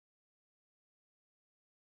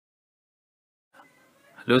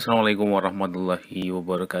Halo, Assalamualaikum warahmatullahi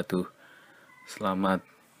wabarakatuh. Selamat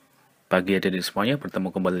pagi adik-adik semuanya,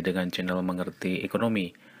 bertemu kembali dengan channel Mengerti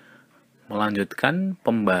Ekonomi. Melanjutkan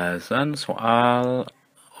pembahasan soal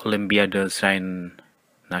Olimpiade Sains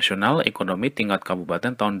Nasional Ekonomi tingkat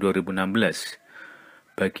Kabupaten tahun 2016,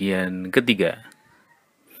 bagian ketiga.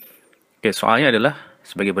 Oke, soalnya adalah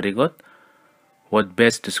sebagai berikut. What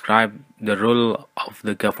best describe the role of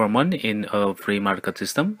the government in a free market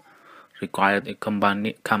system? Required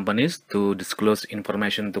companies to disclose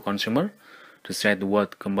information to consumer, decide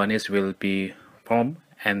what companies will be formed,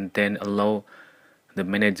 and then allow the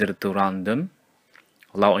manager to run them,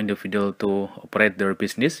 allow individual to operate their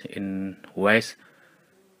business in ways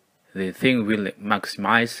they think will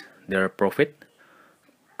maximize their profit,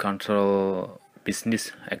 control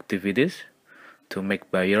business activities to make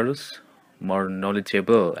buyers more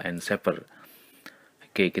knowledgeable and safer.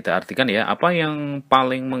 Oke, kita artikan ya, apa yang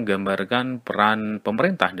paling menggambarkan peran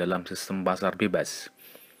pemerintah dalam sistem pasar bebas?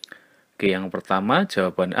 Oke, yang pertama,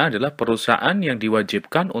 jawaban A adalah perusahaan yang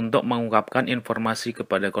diwajibkan untuk mengungkapkan informasi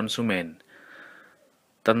kepada konsumen.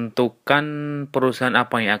 Tentukan perusahaan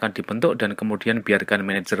apa yang akan dibentuk dan kemudian biarkan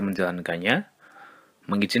manajer menjalankannya.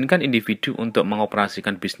 Mengizinkan individu untuk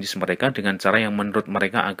mengoperasikan bisnis mereka dengan cara yang menurut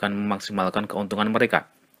mereka akan memaksimalkan keuntungan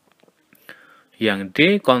mereka. Yang D,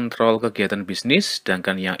 kontrol kegiatan bisnis,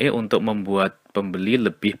 sedangkan yang E untuk membuat pembeli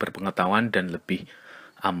lebih berpengetahuan dan lebih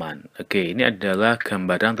aman. Oke, ini adalah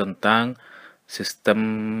gambaran tentang sistem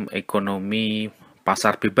ekonomi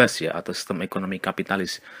pasar bebas ya, atau sistem ekonomi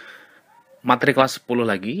kapitalis. Materi kelas 10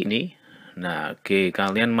 lagi ini. Nah, oke,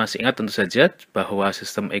 kalian masih ingat tentu saja bahwa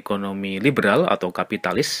sistem ekonomi liberal atau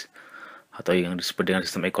kapitalis, atau yang disebut dengan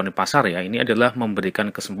sistem ekonomi pasar ya, ini adalah memberikan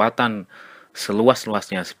kesempatan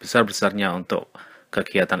seluas-luasnya, sebesar-besarnya untuk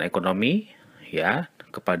kegiatan ekonomi ya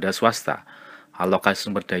kepada swasta. Alokasi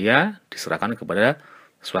sumber daya diserahkan kepada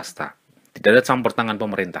swasta. Tidak ada campur tangan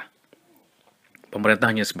pemerintah.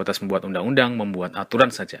 Pemerintah hanya sebatas membuat undang-undang, membuat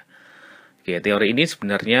aturan saja. Oke, teori ini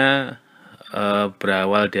sebenarnya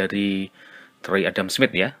berawal dari Troy Adam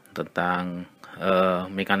Smith ya, tentang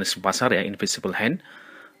mekanisme pasar ya, invisible hand,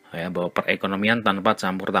 ya, bahwa perekonomian tanpa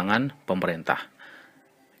campur tangan pemerintah.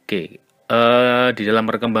 Oke, di dalam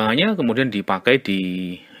perkembangannya kemudian dipakai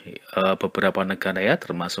di beberapa negara ya,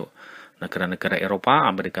 termasuk negara-negara Eropa,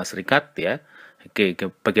 Amerika Serikat ya. Oke,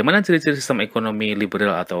 bagaimana ciri-ciri sistem ekonomi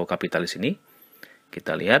liberal atau kapitalis ini?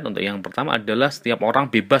 Kita lihat untuk yang pertama adalah setiap orang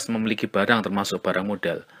bebas memiliki barang termasuk barang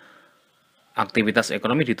modal. Aktivitas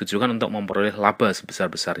ekonomi ditujukan untuk memperoleh laba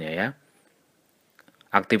sebesar-besarnya ya.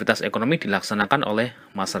 Aktivitas ekonomi dilaksanakan oleh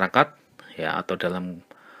masyarakat ya, atau dalam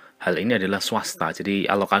hal ini adalah swasta. Jadi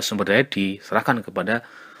alokasi sumber daya diserahkan kepada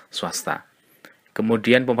swasta.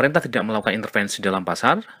 Kemudian pemerintah tidak melakukan intervensi dalam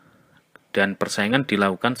pasar dan persaingan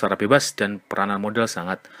dilakukan secara bebas dan peranan modal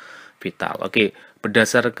sangat vital. Oke,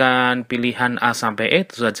 berdasarkan pilihan A sampai E,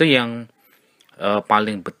 tentu saja yang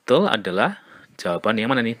paling betul adalah jawaban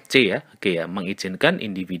yang mana nih? C ya. Oke ya, mengizinkan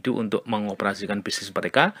individu untuk mengoperasikan bisnis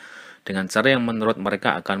mereka dengan cara yang menurut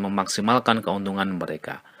mereka akan memaksimalkan keuntungan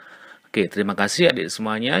mereka. Oke, terima kasih adik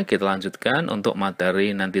semuanya. Kita lanjutkan untuk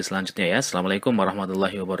materi nanti selanjutnya ya. Assalamualaikum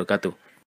warahmatullahi wabarakatuh.